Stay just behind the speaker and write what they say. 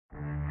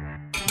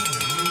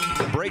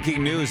Some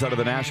breaking news out of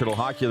the National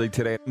Hockey League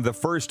today. The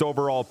first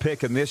overall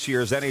pick in this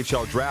year's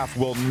NHL draft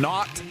will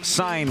not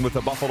sign with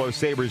the Buffalo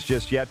Sabres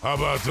just yet. How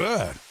about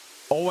that?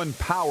 Owen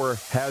Power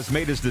has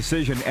made his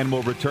decision and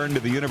will return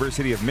to the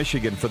University of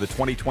Michigan for the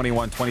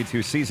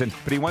 2021-22 season,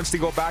 but he wants to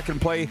go back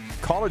and play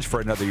college for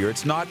another year.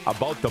 It's not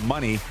about the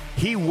money.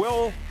 He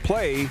will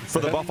play for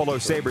the Buffalo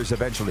Sabres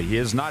eventually. He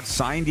is not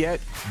signed yet,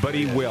 but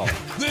he will.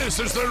 This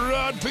is the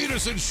Rod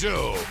Peterson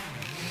Show.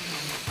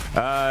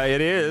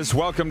 It is.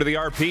 Welcome to the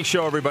RP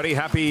Show, everybody.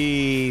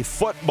 Happy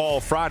Football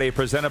Friday,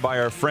 presented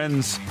by our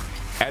friends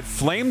at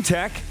Flame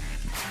Tech.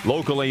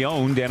 Locally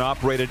owned and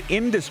operated,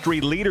 industry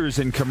leaders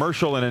in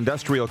commercial and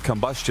industrial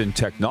combustion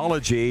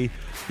technology.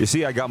 You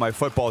see, I got my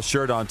football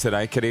shirt on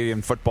tonight,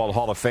 Canadian Football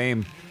Hall of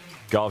Fame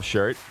golf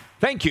shirt.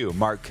 Thank you,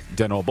 Mark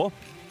Denoble.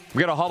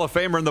 We got a Hall of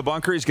Famer in the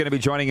bunker. He's going to be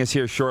joining us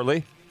here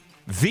shortly.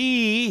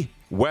 The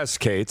Wes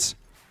Cates,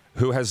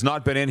 who has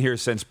not been in here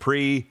since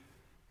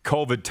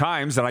pre-COVID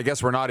times, and I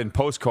guess we're not in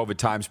post-COVID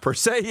times per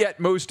se yet,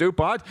 Moose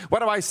Dupont.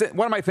 What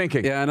am I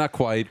thinking? Yeah, not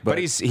quite. But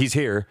he's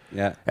here,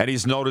 yeah, and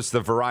he's noticed the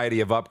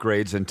variety of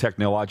upgrades and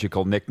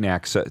technological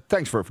knickknacks.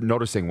 Thanks for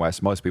noticing, Wes.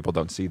 Most people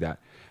don't see that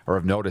or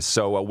have noticed.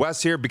 So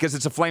Wes here, because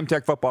it's a Flame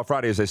Tech Football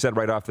Friday, as I said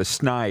right off the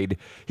snide.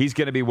 He's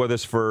going to be with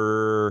us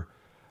for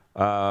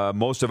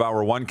most of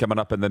hour one coming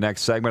up in the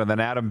next segment. And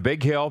then Adam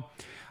Bighill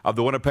of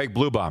the Winnipeg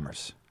Blue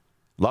Bombers.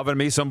 Loving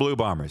me some Blue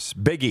Bombers.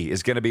 Biggie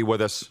is going to be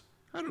with us.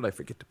 How did I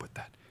forget to put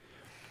that?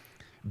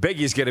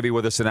 Biggie's going to be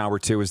with us in hour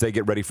two as they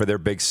get ready for their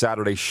big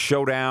Saturday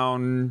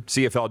showdown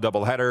CFL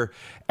doubleheader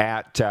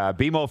at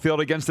BMO Field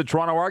against the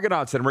Toronto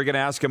Argonauts. And we're going to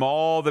ask him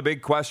all the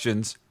big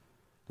questions,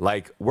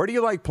 like, where do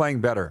you like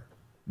playing better,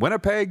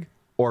 Winnipeg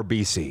or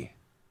BC?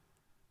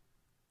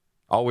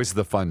 Always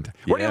the fun.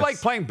 Where do you like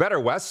playing better,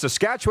 West,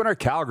 Saskatchewan or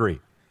Calgary?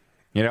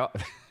 You know,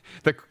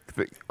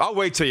 I'll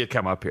wait till you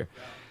come up here.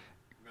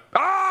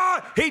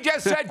 He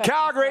just said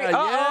Calgary.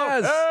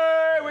 Yes.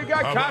 Hey, we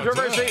got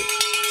controversy.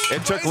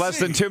 It took less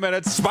than 2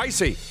 minutes.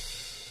 Spicy.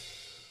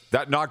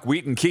 That knocked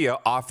Wheat and Kia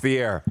off the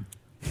air.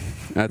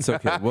 That's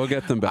okay. We'll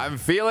get them back. I'm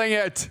feeling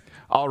it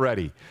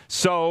already.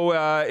 So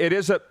it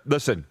is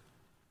listen,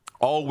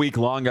 all week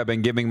long I've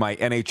been giving my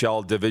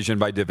NHL division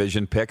by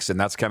division picks, and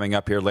that's coming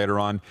up here later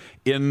on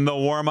in the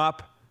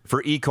warm-up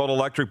for E-Cold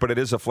Electric, but it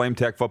is a Flame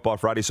Tech Football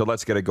Friday, so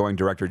let's get it going.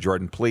 Director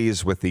Jordan,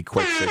 please, with the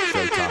quick six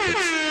show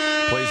topics.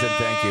 Please and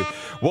thank you.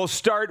 We'll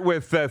start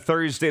with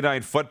Thursday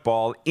night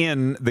football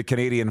in the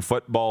Canadian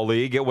Football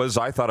League. It was,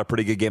 I thought, a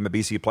pretty good game at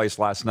BC Place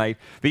last night.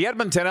 The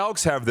Edmonton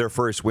Elks have their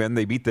first win.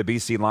 They beat the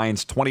BC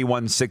Lions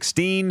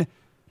 21-16.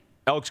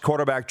 Elks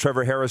quarterback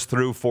Trevor Harris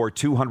threw for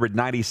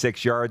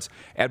 296 yards.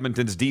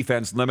 Edmonton's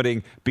defense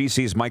limiting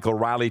BC's Michael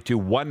Riley to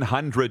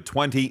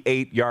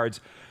 128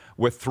 yards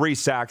with 3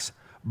 sacks.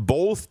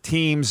 Both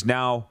teams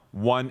now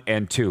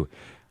 1-2.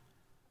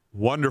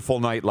 Wonderful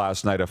night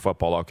last night of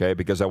football, okay,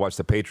 because I watched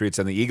the Patriots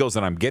and the Eagles,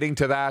 and I'm getting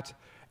to that.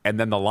 And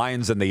then the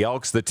Lions and the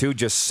Elks, the two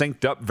just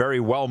synced up very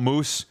well,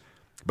 Moose.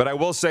 But I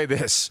will say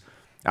this.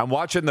 I'm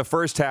watching the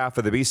first half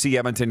of the BC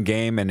Edmonton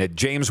game, and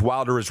James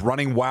Wilder is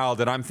running wild,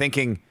 and I'm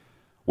thinking,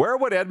 where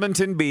would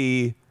Edmonton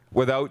be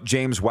without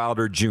James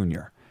Wilder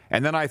Jr.?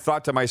 And then I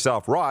thought to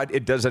myself, Rod,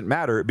 it doesn't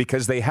matter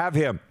because they have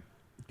him.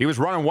 He was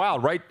running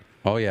wild, right?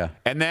 Oh, yeah.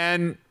 And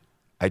then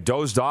I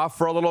dozed off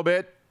for a little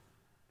bit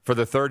for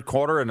the third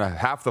quarter and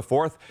half the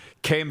fourth,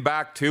 came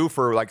back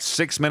for like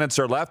 6 minutes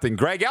or left, and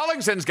Greg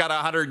Ellingson's got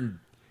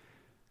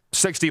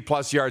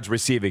 160-plus yards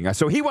receiving.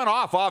 So he went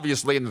off,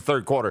 obviously, in the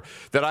third quarter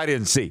that I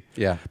didn't see.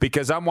 Yeah.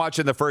 Because I'm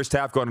watching the first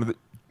half going,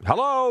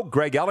 hello,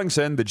 Greg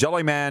Ellingson, the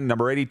Jelly Man,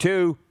 number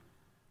 82.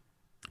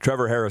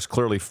 Trevor Harris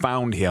clearly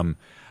found him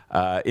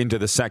into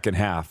the second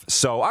half.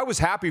 So I was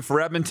happy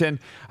for Edmonton.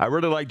 I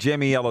really like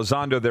Jamie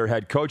Elizondo, their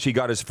head coach. He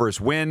got his first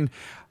win.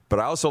 But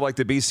I also like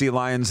the BC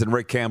Lions and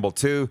Rick Campbell,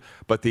 too.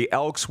 But the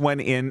Elks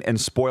went in and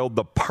spoiled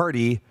the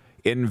party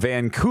in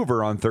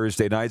Vancouver on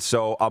Thursday night.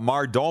 So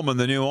Amar Dolman,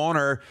 the new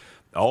owner,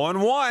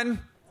 0-1.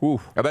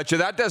 I bet you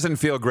that doesn't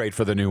feel great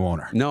for the new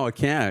owner. No, it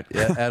can't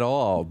at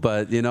all.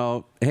 But,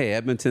 hey,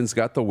 Edmonton's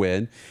got the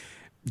win.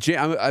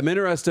 I'm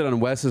interested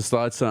on Wes's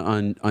thoughts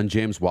on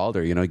James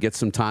Wilder. He gets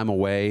some time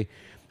away,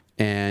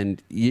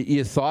 and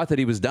you thought that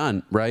he was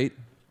done, right?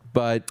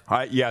 But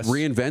yes,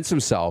 reinvents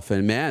himself.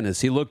 And, man, as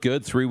he looked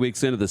good 3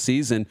 weeks into the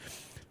season,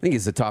 I think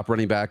he's the top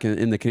running back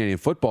in the Canadian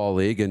Football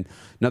League. And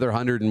another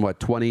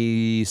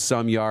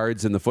 120-some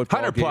yards in the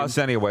football 100 game. plus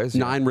anyways.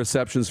 9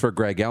 receptions for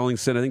Greg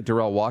Ellingson. I think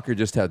Darrell Walker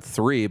just had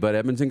 3, but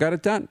Edmonton got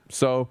it done.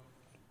 So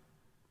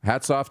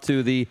hats off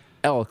to the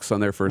Elks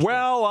on their first win.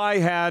 Well, I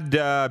had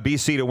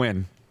BC to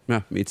win.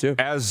 Yeah, me too.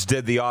 As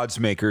did the odds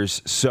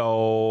makers.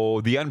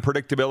 So the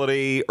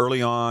unpredictability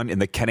early on in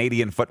the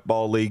Canadian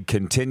Football League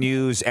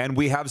continues, and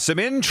we have some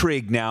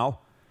intrigue now.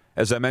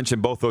 As I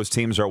mentioned, both those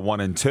teams are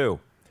 1-2.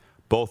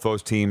 Both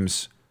those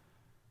teams,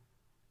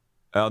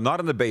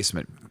 not in the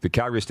basement. The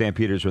Calgary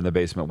Stampeders are in the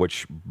basement,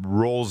 which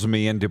rolls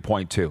me into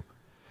point 2.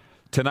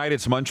 Tonight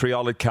it's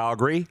Montreal at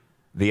Calgary.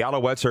 The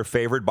Alouettes are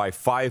favored by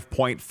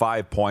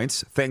 5.5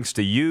 points, thanks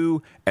to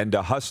you and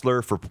to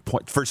Hustler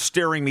for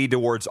steering me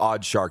towards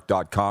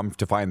oddshark.com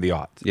to find the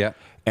odds. Yeah.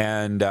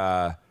 And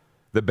the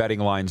betting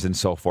lines and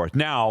so forth.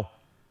 Now,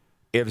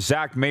 if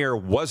Zach Mayer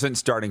wasn't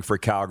starting for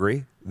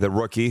Calgary, the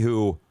rookie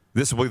who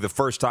this will be the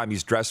first time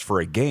he's dressed for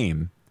a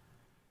game,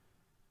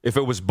 if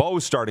it was Bo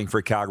starting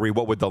for Calgary,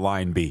 what would the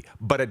line be?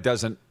 But it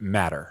doesn't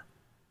matter.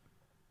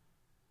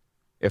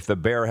 If the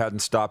bear hadn't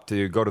stopped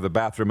to go to the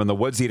bathroom in the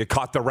woods, he'd have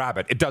caught the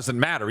rabbit. It doesn't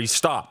matter. He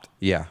stopped.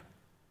 Yeah.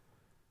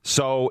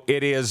 So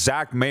it is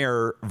Zach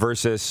Mayer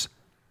versus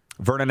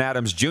Vernon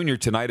Adams Jr.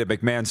 tonight at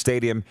McMahon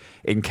Stadium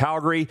in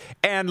Calgary.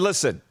 And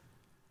listen,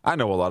 I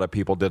know a lot of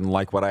people didn't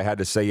like what I had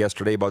to say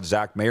yesterday about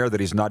Zach Mayer, that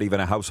he's not even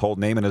a household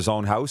name in his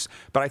own house.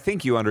 But I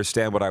think you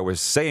understand what I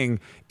was saying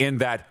in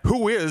that,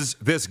 who is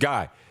this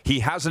guy?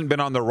 He hasn't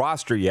been on the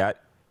roster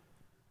yet.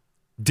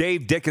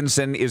 Dave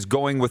Dickenson is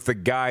going with the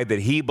guy that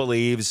he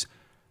believes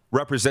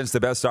represents the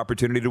best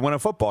opportunity to win a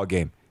football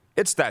game.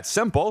 It's that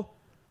simple,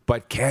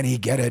 but can he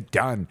get it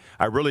done?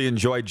 I really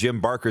enjoyed Jim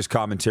Barker's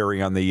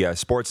commentary on the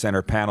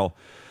SportsCenter panel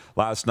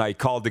last night.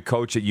 Called the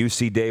coach at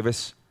UC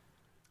Davis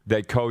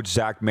that coached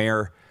Zach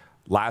Mayer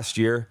last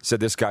year,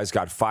 said this guy's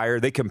got fire.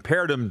 They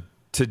compared him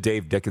to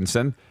Dave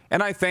Dickenson,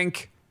 and I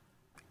think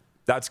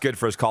that's good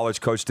for his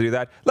college coach to do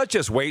that. Let's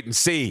just wait and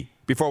see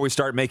before we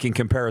start making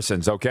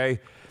comparisons,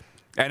 okay?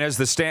 And as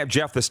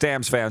Jeff, the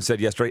Stamps fan,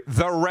 said yesterday,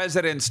 the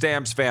resident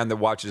Stamps fan that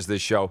watches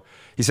this show,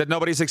 he said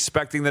nobody's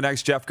expecting the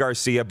next Jeff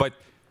Garcia, but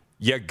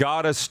you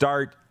got to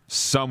start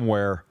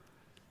somewhere.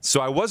 So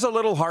I was a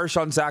little harsh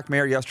on Zach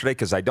Mayer yesterday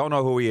because I don't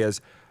know who he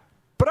is,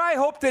 but I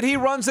hope that he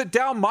runs it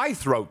down my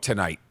throat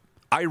tonight.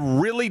 I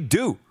really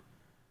do.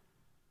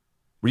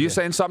 Were you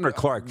saying something, or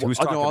Clark? Who's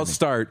talking No, I'll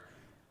start.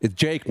 It's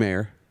Jake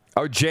Mayer.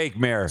 Oh, Jake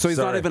Mayer. So he's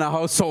not even a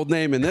household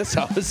name in this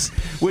house,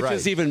 which Right.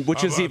 is even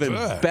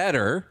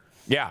better.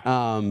 Yeah.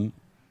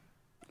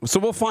 So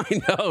we'll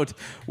find out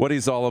what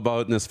he's all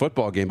about in this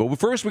football game. But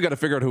first, we got to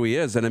figure out who he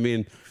is. And I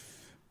mean,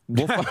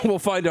 we'll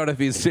find out if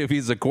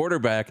he's a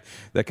quarterback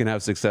that can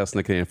have success in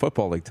the Canadian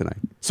Football League tonight.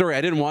 Sorry,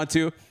 I didn't want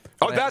to.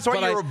 Oh, that's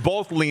why you were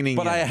both leaning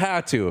But in. I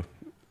had to.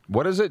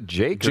 What is it,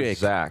 Jake or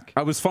Zach?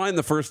 I was fine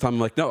the first time. I'm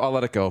like, no, I'll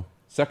let it go.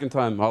 Second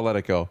time, I'll let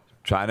it go.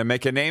 Trying to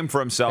make a name for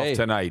himself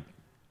tonight.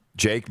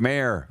 Jake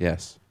Mayer.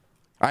 Yes.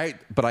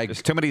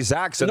 There's too many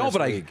Zachs in this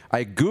league.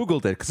 I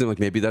Googled it because I'm like,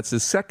 maybe that's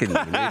his second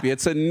name. Maybe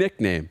it's a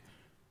nickname.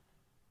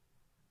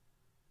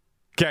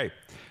 Okay.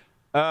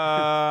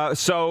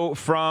 So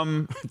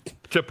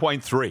to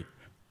point 3.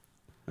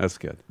 That's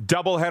good.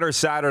 Doubleheader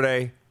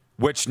Saturday,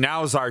 which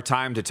now's our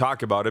time to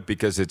talk about it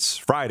because it's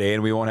Friday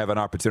and we won't have an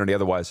opportunity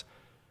otherwise.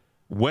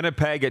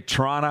 Winnipeg at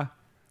Toronto.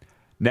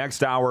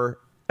 Next hour,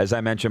 as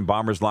I mentioned,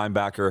 Bombers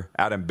linebacker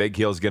Adam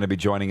Bighill is going to be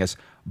joining us.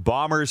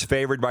 Bombers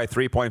favored by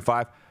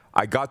 3.5.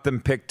 I got them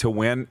picked to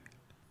win.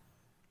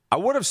 I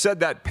would have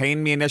said that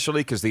pained me initially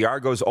because the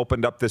Argos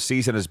opened up this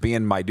season as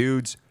being my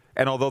dudes.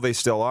 And although they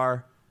still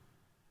are,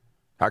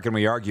 how can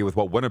we argue with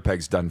what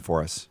Winnipeg's done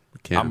for us?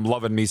 I'm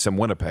loving me some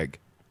Winnipeg.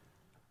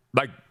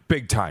 Like,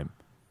 big time.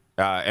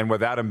 And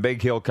with Adam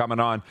Bighill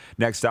coming on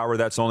next hour,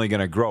 that's only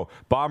going to grow.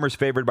 Bombers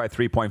favored by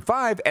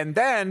 3.5. And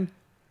then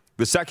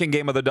the second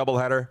game of the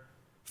doubleheader,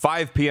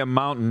 5 p.m.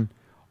 Mountain,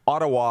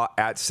 Ottawa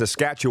at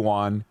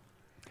Saskatchewan.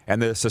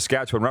 And the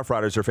Saskatchewan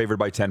Roughriders are favored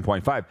by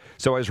 10.5.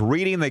 So I was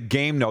reading the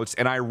game notes,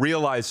 and I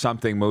realized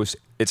something, Moose.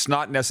 It's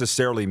not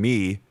necessarily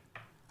me.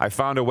 I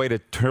found a way to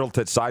tilt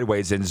it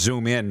sideways and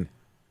zoom in.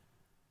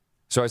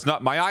 So it's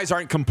not, my eyes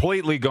aren't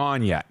completely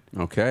gone yet.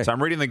 Okay. So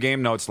I'm reading the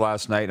game notes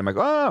last night, and I'm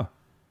like, oh,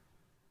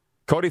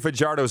 Cody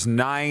Fajardo's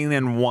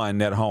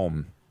 9-1 at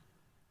home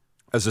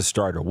as a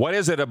starter. What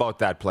is it about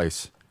that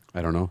place?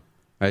 I don't know.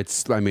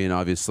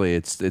 Obviously,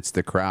 it's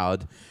the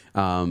crowd.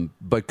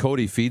 But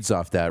Cody feeds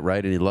off that,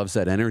 right? And he loves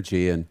that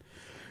energy, and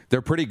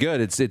they're pretty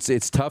good.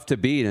 It's tough to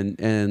beat,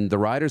 and the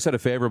Riders had a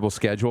favorable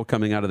schedule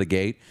coming out of the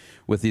gate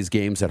with these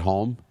games at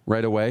home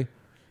right away.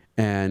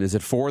 And is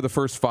it 4 of the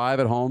first 5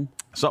 at home?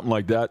 Something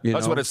like that.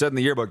 That's what it said in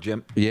the yearbook,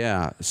 Jim.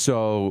 Yeah.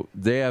 So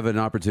they have an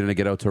opportunity to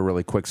get out to a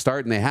really quick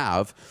start, and they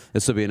have.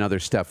 This will be another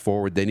step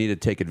forward. They need to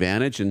take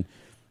advantage, and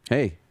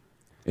hey,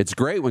 it's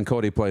great when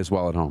Cody plays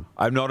well at home.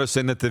 I'm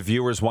noticing that the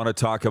viewers want to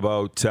talk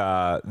about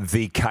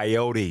the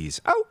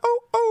Coyotes.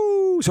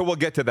 Oh. So we'll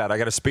get to that. I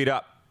got to speed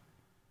up.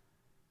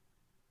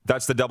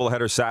 That's the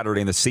doubleheader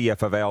Saturday in the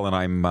CF of L, and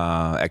I'm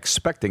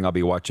expecting I'll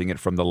be watching it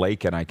from the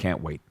lake, and I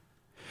can't wait.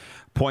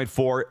 Point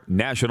 4,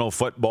 National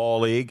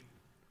Football League.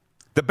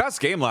 The best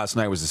game last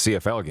night was the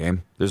CFL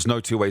game. There's no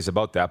two ways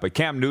about that. But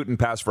Cam Newton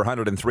passed for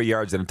 103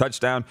 yards and a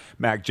touchdown.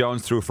 Mac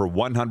Jones threw for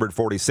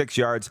 146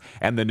 yards.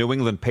 And the New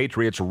England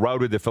Patriots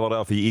routed the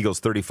Philadelphia Eagles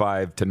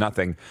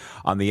 35-0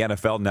 on the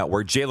NFL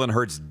Network. Jalen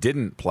Hurts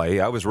didn't play.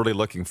 I was really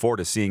looking forward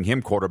to seeing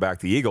him quarterback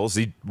the Eagles.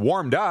 He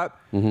warmed up,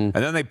 and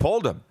then they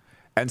pulled him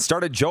and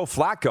started Joe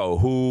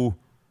Flacco, who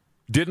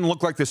didn't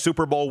look like the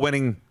Super Bowl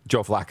winning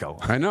Joe Flacco.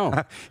 I know.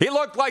 He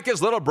looked like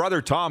his little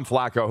brother, Tom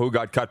Flacco, who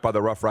got cut by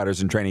the Rough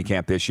Riders in training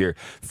camp this year.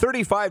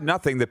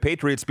 35-0, the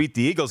Patriots beat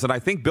the Eagles, and I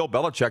think Bill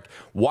Belichick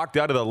walked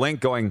out of the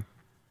link going,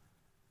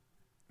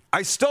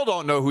 I still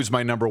don't know who's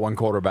my number one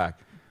quarterback.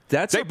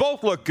 They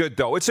both look good,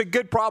 though. It's a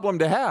good problem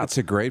to have. It's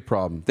a great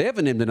problem. They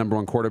haven't named the number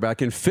one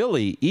quarterback in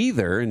Philly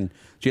either, and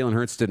Jalen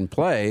Hurts didn't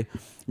play.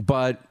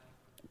 But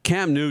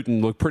Cam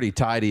Newton looked pretty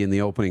tidy in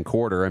the opening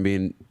quarter. I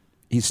mean,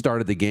 he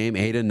started the game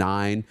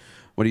 8-9.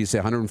 What do you say,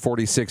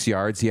 146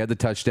 yards. He had the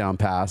touchdown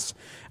pass.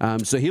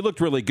 So he looked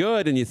really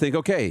good, and you think,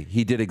 okay,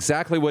 he did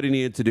exactly what he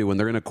needed to do. When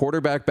they're in a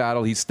quarterback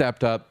battle, he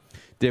stepped up,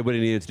 did what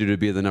he needed to do to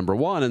be the number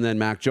one, and then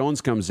Mac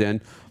Jones comes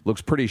in,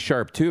 looks pretty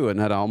sharp too, and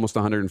had almost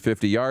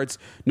 150 yards.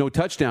 No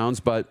touchdowns,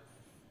 but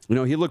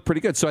he looked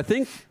pretty good. So I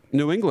think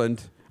New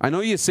England, I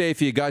know you say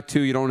if you got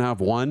two, you don't have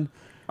one.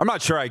 I'm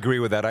not sure I agree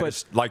with that. I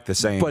just like the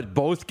same. But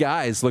both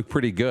guys look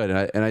pretty good,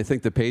 and I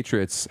think the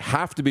Patriots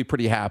have to be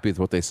pretty happy with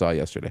what they saw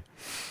yesterday.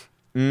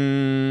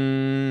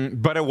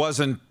 But it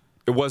wasn't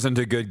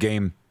a good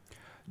game.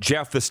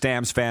 Jeff, the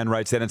Stamps fan,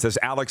 writes in and says,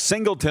 Alex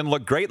Singleton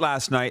looked great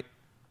last night,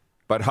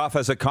 but Huff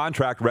has a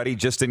contract ready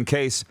just in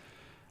case.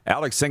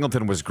 Alex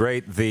Singleton was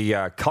great.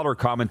 The color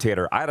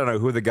commentator, I don't know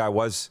who the guy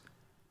was.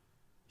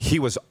 He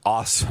was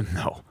awesome,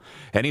 though.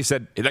 And he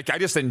said, I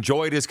just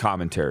enjoyed his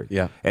commentary.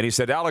 Yeah. And he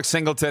said, Alex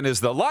Singleton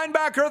is the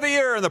linebacker of the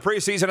year in the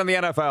preseason in the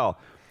NFL.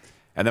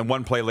 And then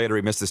one play later,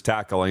 he missed his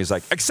tackle, and he's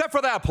like, except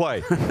for that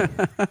play.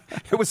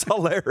 It was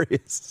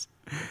hilarious.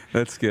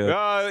 That's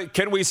good.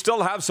 Can we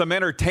still have some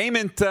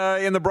entertainment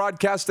in the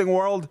broadcasting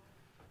world?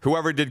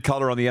 Whoever did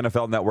color on the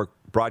NFL Network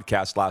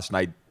broadcast last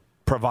night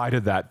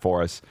provided that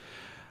for us.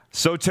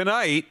 So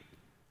tonight,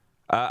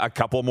 a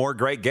couple more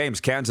great games.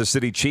 Kansas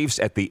City Chiefs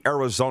at the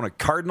Arizona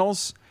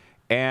Cardinals,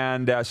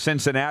 and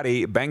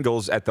Cincinnati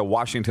Bengals at the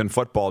Washington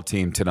Football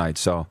Team tonight.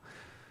 So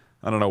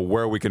I don't know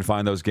where we can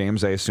find those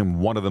games. I assume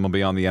one of them will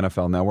be on the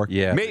NFL Network.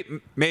 Yeah.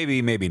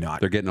 Maybe not.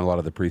 They're getting a lot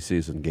of the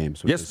preseason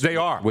games. Yes, they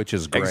are. Which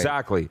is great.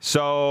 Exactly.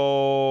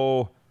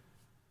 So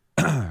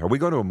are we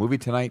going to a movie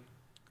tonight?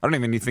 I don't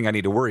even think I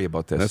need to worry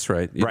about this. That's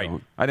right. You right.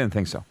 don't. I didn't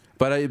think so.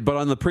 But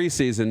on the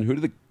preseason, who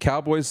do the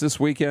Cowboys this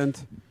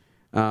weekend?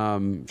 I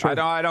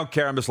don't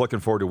care. I'm just looking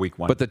forward to week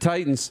one. But the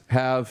Titans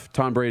have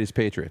Tom Brady's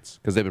Patriots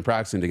because they've been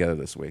practicing together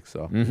this week.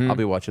 So I'll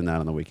be watching that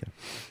on the weekend.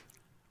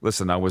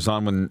 Listen, I was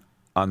on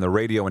the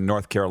radio in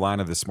North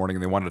Carolina this morning,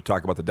 and they wanted to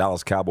talk about the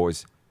Dallas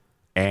Cowboys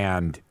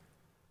and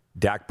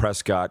Dak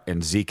Prescott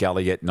and Zeke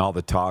Elliott and all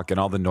the talk and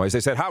all the noise. They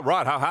said,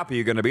 Rod, how happy are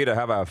you going to be to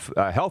have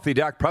a healthy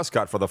Dak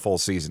Prescott for the full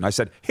season? I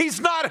said, he's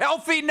not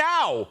healthy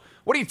now.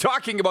 What are you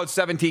talking about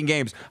 17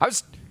 games?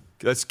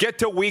 Let's get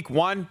to week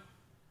one.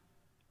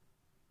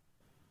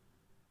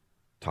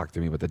 Talk to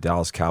me about the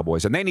Dallas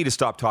Cowboys. And they need to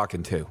stop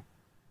talking, too.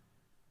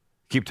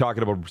 Keep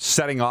talking about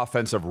setting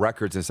offensive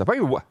records and stuff. I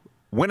mean,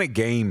 win a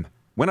game.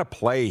 Win a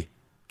play.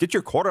 Get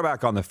your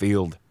quarterback on the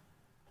field.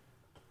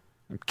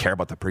 I don't care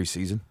about the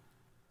preseason.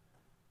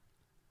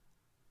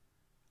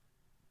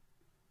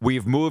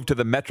 We've moved to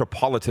the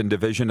Metropolitan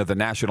Division of the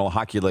National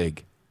Hockey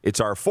League.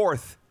 It's our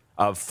fourth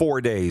of 4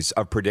 days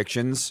of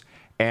predictions.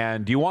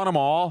 And do you want them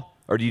all,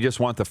 or do you just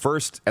want the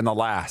first and the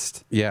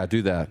last? Yeah,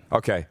 do that.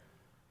 Okay.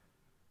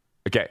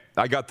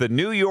 I got the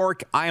New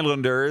York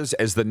Islanders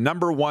as the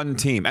number one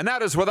team, and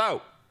that is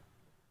without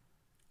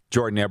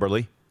Jordan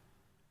Eberle.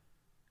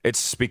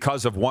 It's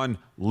because of one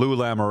Lou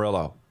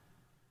Lamoriello.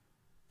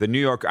 The New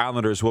York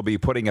Islanders will be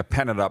putting a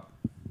pennant up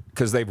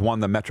because they've won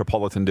the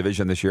Metropolitan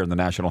Division this year in the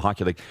National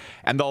Hockey League.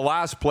 And the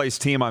last place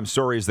team, I'm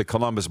sorry, is the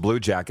Columbus Blue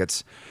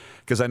Jackets,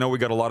 because I know we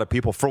got a lot of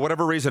people, for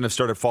whatever reason, have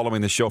started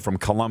following the show from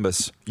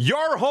Columbus.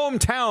 Your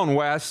hometown,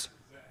 Wes.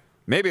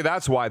 Maybe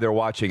that's why they're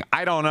watching.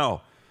 I don't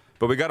know.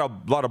 But we got a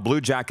lot of Blue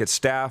Jackets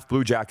staff,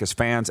 Blue Jackets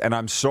fans, and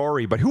I'm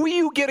sorry, but who are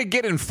you going to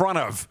get in front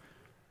of?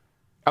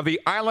 Of the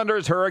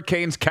Islanders,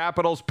 Hurricanes,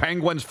 Capitals,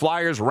 Penguins,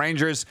 Flyers,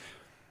 Rangers,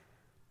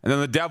 and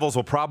then the Devils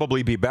will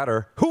probably be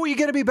better. Who are you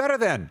going to be better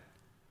than?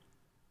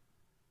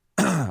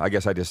 I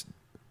guess I just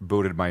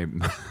booted my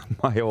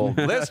old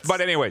list,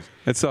 but anyways.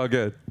 It's all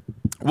good.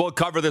 We'll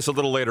cover this a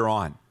little later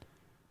on.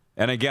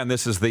 And again,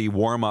 this is the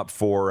warm-up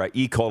for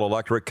Ecole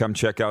Electric. Come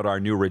check out our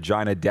new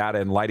Regina Data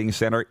and Lighting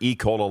Center,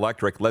 Ecole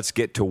Electric. Let's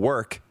get to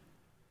work.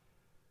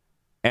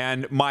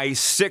 And my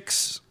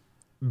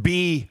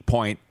 6B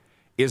point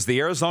is the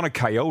Arizona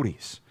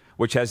Coyotes,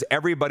 which has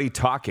everybody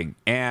talking.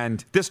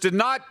 And this did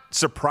not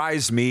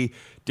surprise me,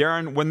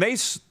 Darren. When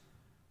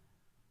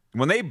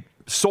they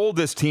sold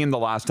this team the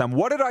last time,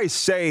 what did I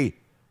say?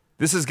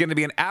 This is going to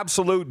be an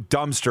absolute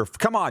dumpster.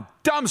 Come on,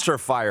 dumpster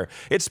fire.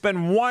 It's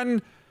been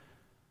one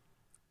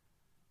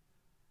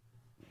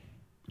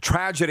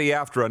tragedy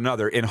after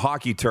another in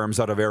hockey terms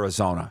out of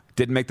Arizona.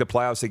 Didn't make the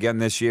playoffs again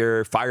this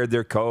year. Fired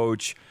their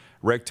coach,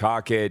 Rick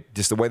Tocchet.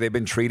 Just the way they've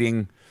been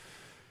treating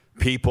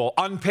people.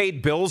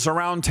 Unpaid bills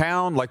around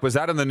town. Like, was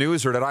that in the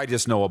news, or did I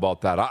just know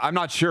about that? I'm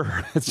not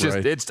sure. It's just,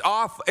 right. It's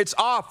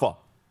awful.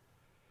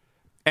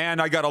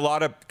 And I got a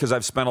lot of, because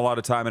I've spent a lot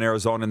of time in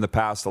Arizona in the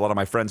past, a lot of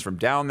my friends from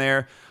down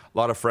there, a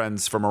lot of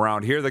friends from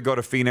around here that go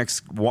to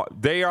Phoenix.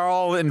 They are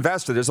all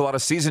invested. There's a lot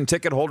of season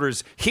ticket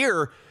holders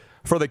here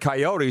for the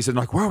Coyotes, and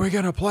like, where are we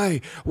going to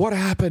play? What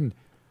happened?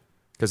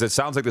 Because it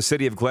sounds like the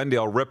city of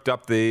Glendale ripped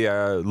up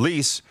the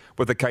lease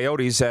with the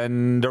Coyotes,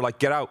 and they're like,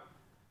 get out.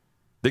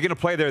 They're going to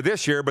play there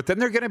this year, but then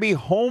they're going to be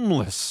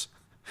homeless.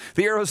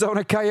 The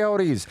Arizona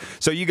Coyotes.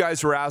 So you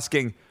guys were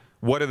asking,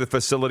 what are the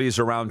facilities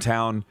around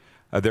town?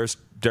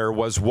 There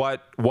was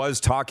what was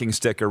Talking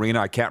Stick Arena.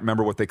 I can't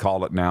remember what they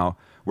call it now,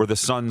 where the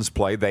Suns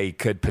play. They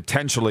could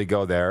potentially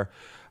go there.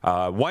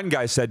 One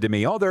guy said to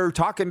me, they're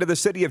talking to the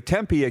city of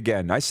Tempe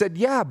again. I said,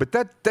 yeah, but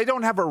they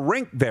don't have a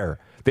rink there.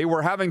 They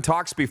were having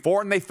talks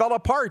before, and they fell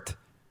apart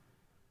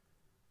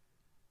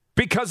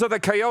because of the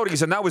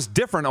Coyotes, and that was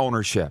different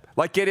ownership.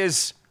 Like it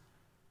is.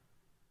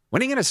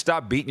 When are you going to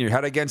stop beating your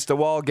head against the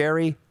wall,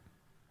 Gary?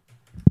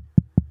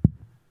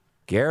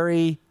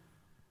 Gary,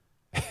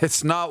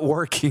 it's not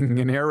working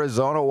in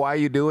Arizona. Why are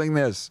you doing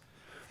this?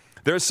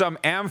 There's some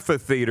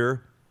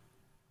amphitheater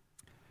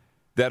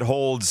that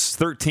holds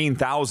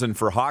 13,000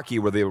 for hockey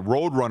where the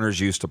Roadrunners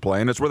used to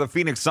play, and it's where the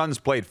Phoenix Suns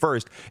played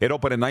first. It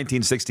opened in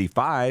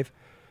 1965.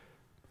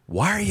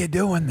 Why are you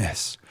doing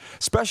this?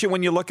 Especially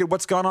when you look at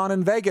what's gone on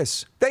in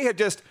Vegas. They had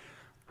just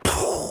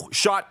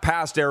shot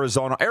past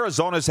Arizona.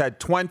 Arizona's had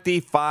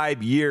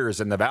 25 years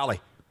in the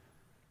Valley.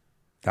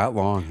 That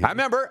long. Yeah. I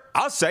remember.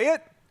 I'll say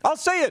it.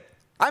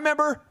 I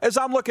remember, as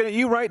I'm looking at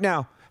you right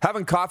now,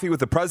 having coffee with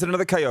the president of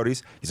the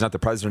Coyotes. He's not the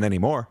president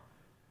anymore.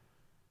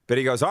 But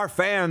he goes, our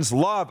fans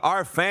love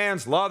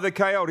the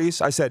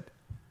Coyotes. I said,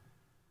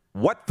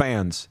 what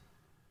fans?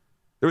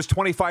 There was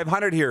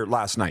 2,500 here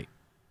last night.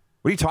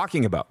 What are you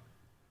talking about?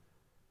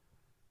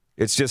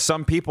 It's just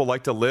some people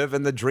like to live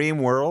in the dream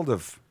world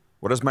of,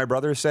 what does my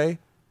brother say?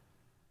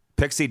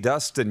 Pixie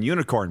dust and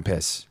unicorn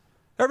piss.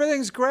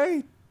 Everything's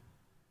great.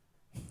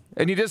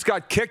 And you just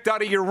got kicked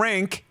out of your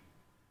rink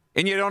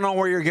and you don't know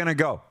where you're going to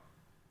go.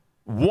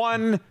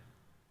 One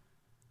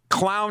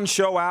clown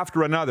show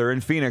after another in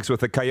Phoenix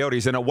with the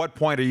Coyotes. And at what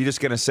point are you just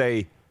going to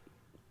say,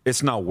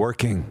 it's not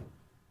working?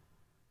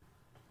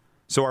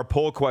 So our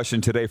poll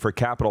question today for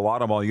Capital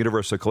Automall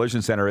Universal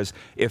Collision Center is,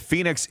 if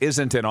Phoenix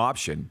isn't an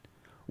option,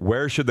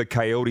 where should the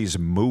Coyotes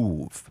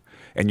move?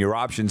 And your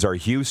options are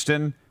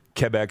Houston,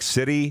 Quebec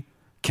City,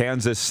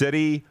 Kansas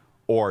City,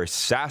 or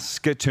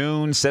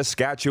Saskatoon,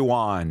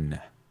 Saskatchewan.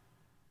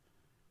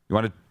 You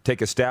want to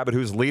take a stab at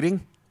who's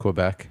leading?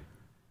 Quebec.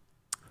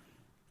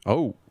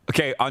 Oh.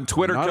 Okay, on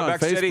Twitter, Not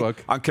Quebec on City. Facebook.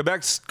 On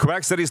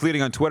Quebec City's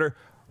leading on Twitter.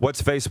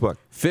 What's Facebook?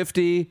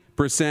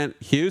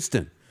 50%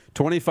 Houston,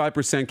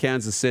 25%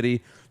 Kansas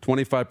City,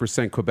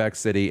 25% Quebec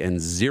City,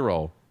 and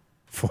 0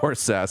 for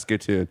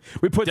Saskatoon.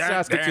 We put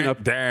Saskatoon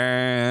up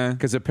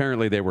because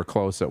apparently they were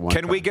close at one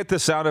time. Can we get the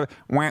sound of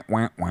wah,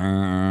 wah,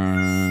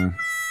 wah.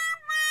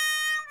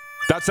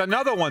 That's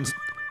another one.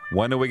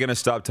 When are we going to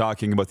stop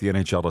talking about the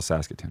NHL to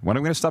Saskatoon? When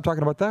are we going to stop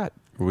talking about that?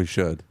 We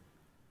should.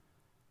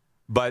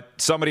 But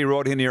somebody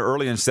wrote in here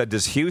early and said,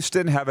 does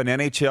Houston have an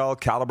NHL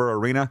caliber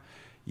arena?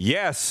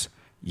 Yes.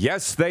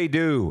 Yes, they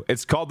do.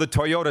 It's called the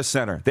Toyota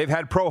Center. They've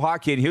had pro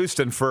hockey in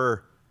Houston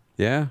for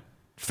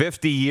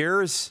 50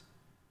 years.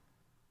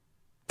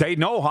 They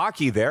know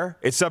hockey there.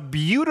 It's a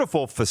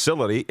beautiful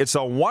facility. It's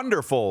a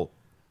wonderful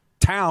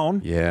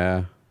town.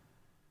 Yeah.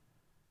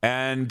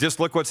 And just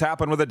look what's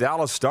happened with the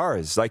Dallas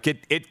Stars. Like,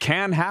 it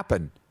can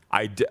happen.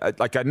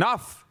 Like,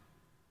 enough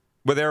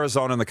with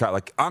Arizona and the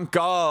like,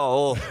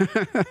 uncle.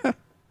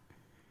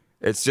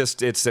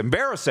 It's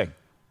embarrassing.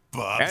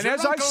 Bob's and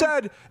as I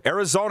said,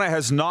 Arizona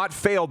has not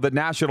failed the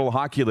National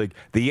Hockey League.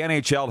 The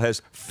NHL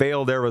has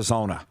failed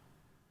Arizona.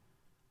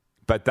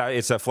 But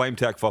it's a Flame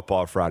Tech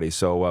Football Friday.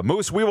 So,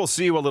 Moose, we will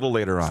see you a little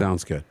later on.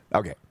 Sounds good.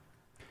 Okay.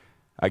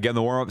 Again,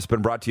 the warm-up has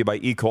been brought to you by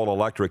Ecol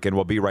Electric, and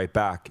we'll be right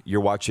back. You're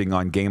watching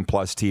on Game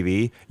Plus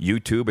TV,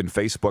 YouTube, and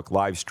Facebook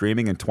live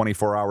streaming, and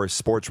 24-hour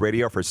sports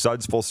radio for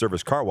Suds Full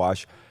Service Car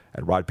Wash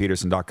at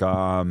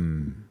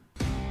rodpeterson.com.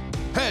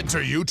 Head to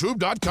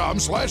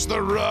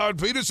youtube.com/The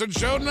Rod Peterson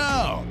Show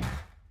now.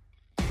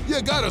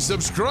 You gotta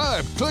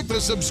subscribe. Click the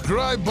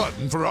subscribe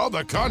button for all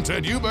the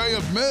content you may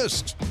have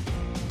missed.